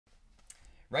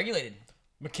Regulated.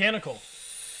 Mechanical.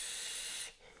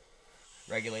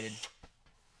 Regulated.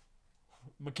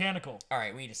 Mechanical. All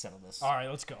right, we need to settle this. All right,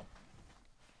 let's go.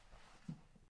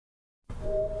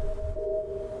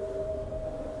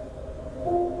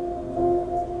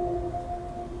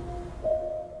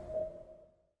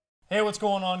 Hey, what's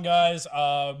going on, guys?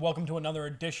 Welcome to another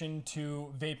edition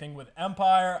to Vaping with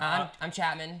Empire. I'm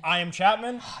Chapman. I am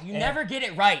Chapman. You never get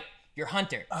it right. You're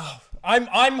Hunter.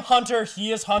 I'm Hunter.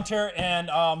 He is Hunter. And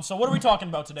so what are we talking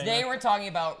about today? Today we're talking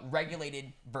about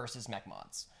regulated versus mech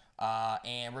mods.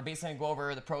 And we're basically going to go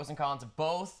over the pros and cons of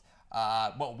both,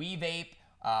 what we vape,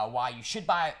 why you should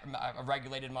buy a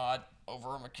regulated mod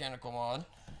over a mechanical mod.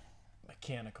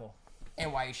 Mechanical.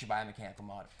 And why you should buy a mechanical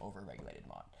mod over a regulated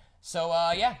mod. So,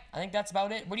 yeah, I think that's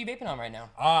about it. What are you vaping on right now?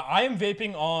 I am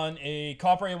vaping on a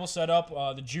Copper Able setup.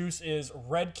 The juice is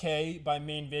Red K by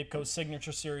Main Vape Co.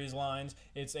 Signature Series lines.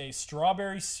 It's a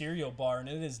strawberry cereal bar, and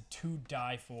it is to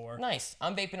die for. Nice.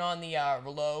 I'm vaping on the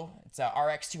Relo. It's a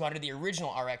RX200, the original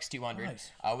RX200,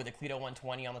 Nice. With a Cleto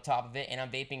 120 on the top of it. And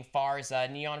I'm vaping Far's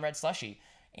Neon Red Slushy.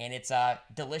 And it's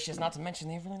delicious, not to mention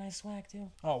they have really nice swag, too.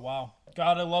 Oh, wow.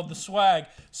 God, I love the swag.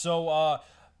 So,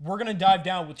 we're going to dive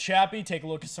down with Chappy, take a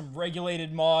look at some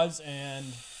regulated mods, and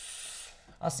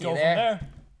I'll see go you from there.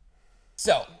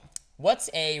 So, what's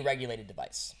a regulated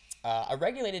device? A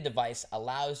regulated device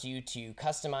allows you to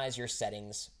customize your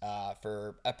settings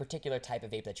for a particular type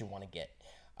of vape that you want to get.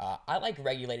 I like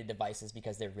regulated devices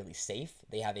because they're really safe.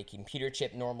 They have a computer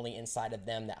chip normally inside of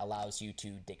them that allows you to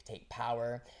dictate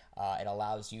power. It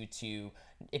allows you to,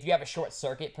 if you have a short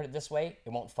circuit, put it this way,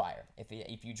 it won't fire.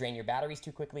 If you drain your batteries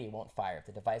too quickly, it won't fire. If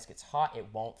the device gets hot, it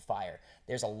won't fire.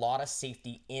 There's a lot of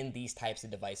safety in these types of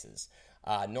devices.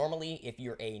 Normally, if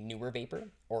you're a newer vapor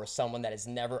or someone that has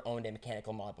never owned a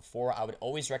mechanical mod before, I would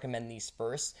always recommend these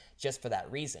first just for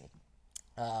that reason.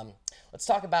 Let's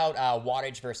talk about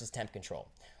wattage versus temp control.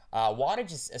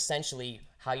 Wattage is essentially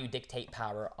how you dictate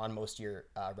power on most of your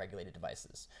regulated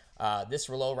devices. This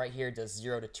Relo right here does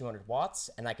 0 to 200 watts,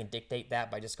 and I can dictate that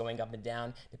by just going up and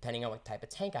down depending on what type of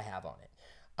tank I have on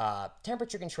it.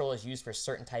 Temperature control is used for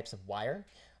certain types of wire.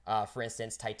 For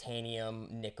instance, titanium,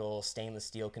 nickel, stainless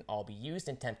steel can all be used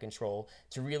in temp control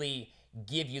to really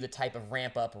give you the type of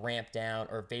ramp up, ramp down,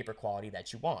 or vapor quality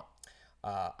that you want.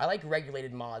 I like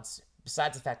regulated mods,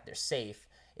 besides the fact that they're safe,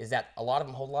 is that a lot of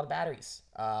them hold a lot of batteries.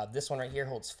 This one right here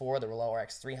holds 4, the Relo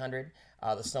RX300.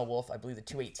 The Snow Wolf, I believe the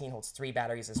 218 holds 3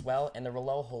 batteries as well, and the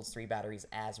Relo holds 3 batteries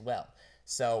as well.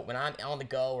 So when I'm on the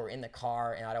go or in the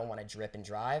car and I don't want to drip and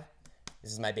drive,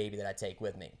 this is my baby that I take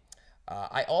with me.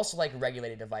 I also like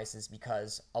regulated devices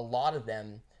because a lot of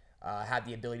them have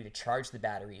the ability to charge the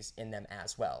batteries in them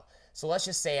as well. So let's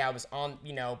just say I was on,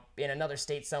 in another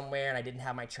state somewhere and I didn't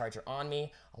have my charger on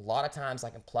me. A lot of times I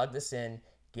can plug this in,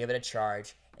 give it a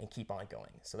charge, and keep on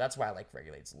going. So that's why I like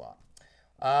regulateds a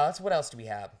lot. So what else do we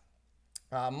have?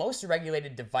 Most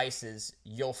regulated devices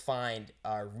you'll find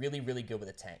are really, really good with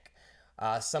a tank.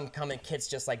 Some come in kits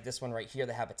just like this one right here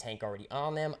that have a tank already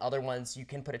on them. Other ones you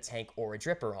can put a tank or a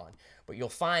dripper on. But you'll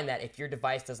find that if your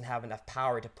device doesn't have enough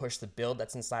power to push the build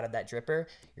that's inside of that dripper,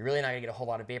 you're really not going to get a whole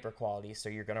lot of vapor quality, so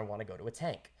you're going to want to go to a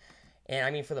tank. And I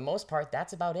mean, for the most part,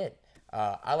 that's about it.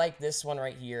 I like this one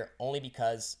right here only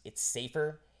because it's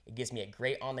safer. It gives me a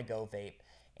great on-the-go vape.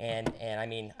 And I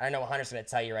mean, I don't know what Hunter's going to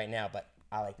tell you right now, but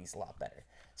I like these a lot better.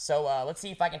 So let's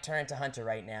see if I can turn to Hunter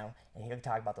right now, and he can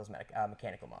talk about those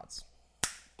mechanical mods.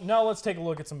 Now let's take a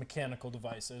look at some mechanical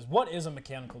devices. What is a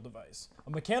mechanical device? A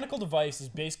mechanical device is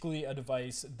basically a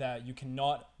device that you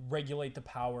cannot regulate the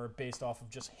power based off of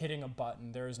just hitting a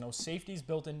button. There is no safeties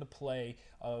built into play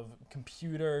of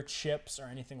computer chips or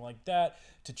anything like that.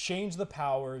 To change the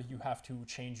power, you have to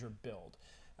change your build.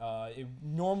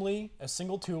 Normally, a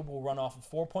single tube will run off of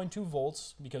 4.2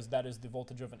 volts because that is the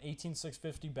voltage of an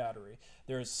 18650 battery.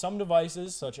 There's some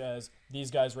devices, such as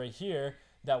these guys right here,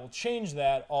 that will change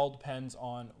that. All depends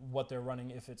on what they're running,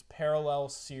 if it's parallel,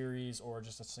 series, or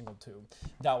just a single tube.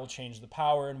 That will change the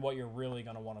power and what you're really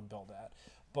going to want to build at.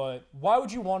 But why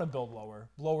would you want to build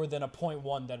lower than a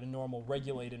 0.1 that a normal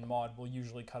regulated mod will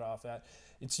usually cut off at?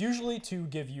 It's usually to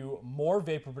give you more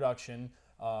vapor production,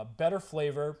 better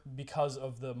flavor because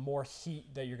of the more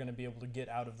heat that you're going to be able to get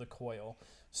out of the coil.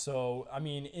 So, I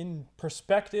mean, in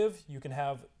perspective, you can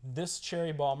have this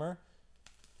Cherry Bomber.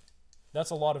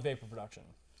 That's a lot of vapor production.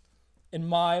 In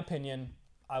my opinion,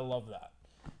 I love that.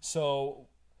 So,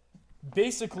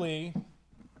 basically,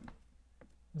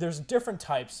 there's different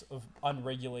types of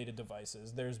unregulated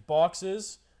devices. There's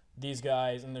boxes, these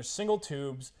guys, and there's single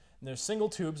tubes And their single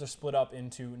tubes are split up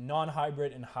into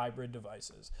non-hybrid and hybrid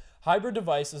devices. Hybrid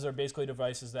devices are basically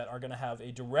devices that are going to have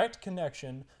a direct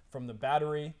connection from the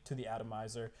battery to the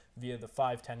atomizer via the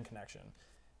 510 connection.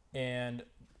 And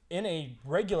in a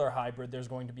regular hybrid, there's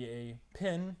going to be a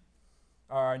pin,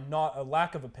 or not a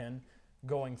lack of a pin,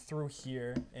 going through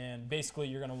here, and basically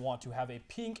you're going to want to have a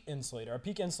peak insulator. A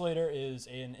peak insulator is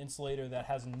an insulator that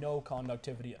has no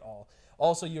conductivity at all.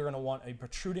 Also, you're going to want a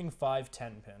protruding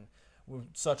 510 pin,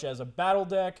 such as a Battle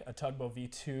Deck, a Tugboat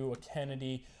V2, a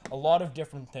Kennedy. A lot of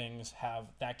different things have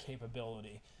that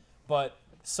capability, but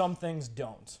some things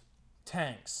don't.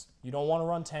 Tanks. You don't want to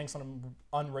run tanks on an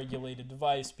unregulated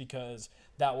device because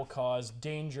that will cause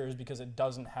dangers because it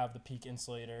doesn't have the peak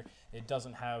insulator. It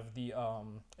doesn't have the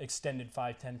extended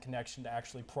 510 connection to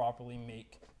actually properly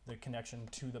make the connection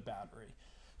to the battery.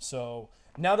 So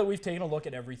now that we've taken a look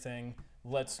at everything,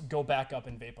 let's go back up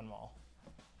and vape them all.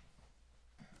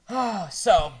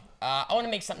 So, I want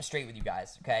to make something straight with you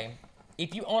guys, okay?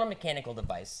 If you own a mechanical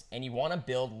device and you want to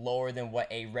build lower than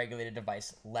what a regulated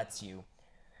device lets you,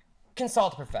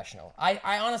 consult a professional.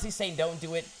 I honestly say don't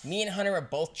do it. Me and Hunter are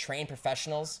both trained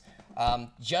professionals.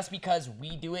 Just because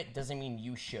we do it doesn't mean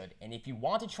you should. And if you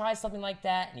want to try something like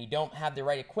that and you don't have the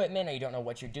right equipment or you don't know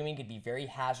what you're doing, it could be very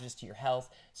hazardous to your health.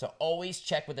 So always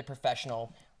check with a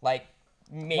professional, like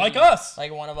us,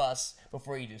 like one of us,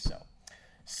 before you do so.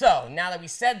 So now that we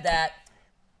said that,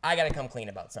 I gotta come clean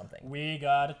about something. We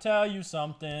gotta tell you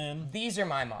something. These are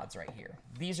my mods right here.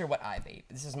 These are what I vape.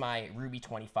 This is my Ruby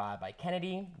 25 by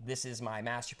Kennedy. This is my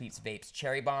Masterpiece Vapes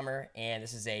Cherry Bomber. And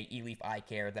this is a E-Leaf Eye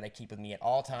Care that I keep with me at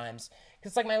all times.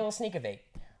 Because it's like my little sneaker vape.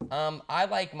 I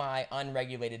like my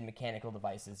unregulated mechanical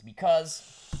devices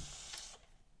because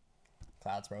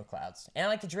clouds, bro, clouds. And I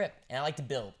like to drip. And I like to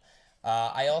build.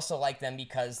 I also like them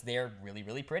because they're really,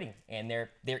 really pretty. And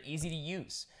they're easy to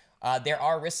use. There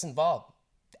are risks involved.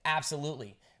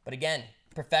 Absolutely. But again,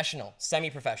 professional,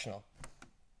 semi-professional.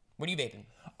 What are you vaping?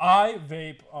 I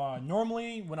vape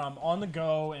normally when I'm on the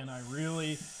go and I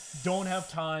really don't have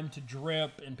time to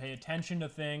drip and pay attention to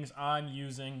things. I'm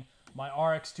using my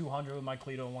RX200 with my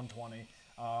Cleto 120.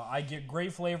 I get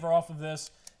great flavor off of this,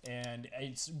 and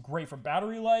it's great for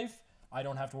battery life. I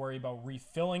don't have to worry about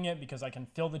refilling it because I can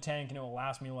fill the tank and it will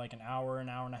last me like an hour and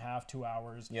a half, 2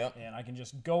 hours. Yep. And I can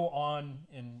just go on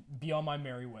and be on my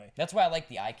merry way. That's why I like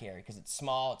the eye carry, because it's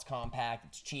small, it's compact,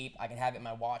 it's cheap. I can have it in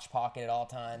my watch pocket at all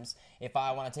times. If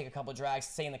I want to take a couple drags,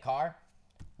 say in the car,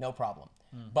 no problem.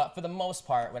 But for the most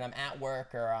part, when I'm at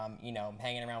work or I'm,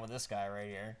 hanging around with this guy right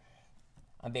here,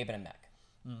 I'm vaping a mech.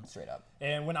 Straight up.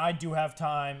 And when I do have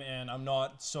time and I'm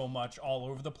not so much all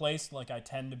over the place like I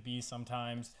tend to be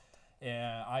sometimes,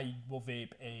 I will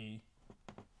vape a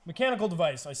mechanical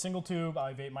device. I single tube.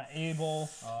 I vape my Able.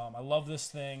 I love this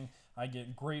thing. I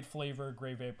get great flavor,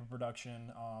 great vapor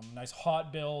production, nice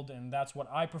hot build, and that's what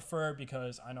I prefer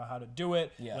because I know how to do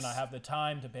it. Yes. When I have the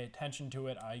time to pay attention to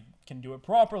it, I can do it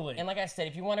properly. And like I said,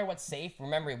 if you wonder what's safe,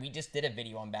 remember we just did a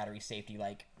video on battery safety,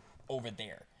 like over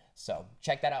there. So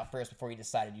check that out first before you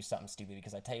decide to do something stupid.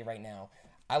 Because I tell you right now,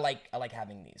 I like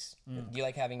having these. Do you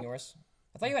like having yours?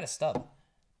 I thought you had a stub.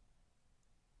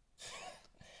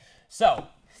 So,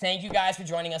 thank you guys for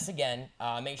joining us again.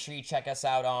 Make sure you check us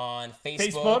out on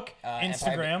Facebook,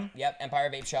 Instagram.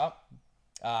 Empire Vape Shop.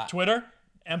 Twitter,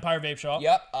 Empire Vape Shop.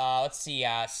 Yep. Let's see.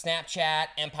 Snapchat,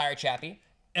 empirechappy.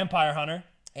 Empire Hunter.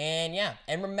 And yeah,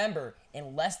 and remember,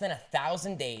 in less than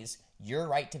 1,000 days, your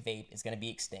right to vape is going to be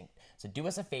extinct. So do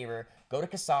us a favor, go to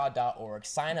CASAD.org,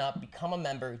 sign up, become a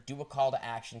member, do a call to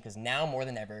action, because now more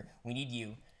than ever, we need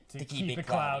you to keep it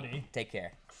cloudy. Take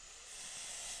care.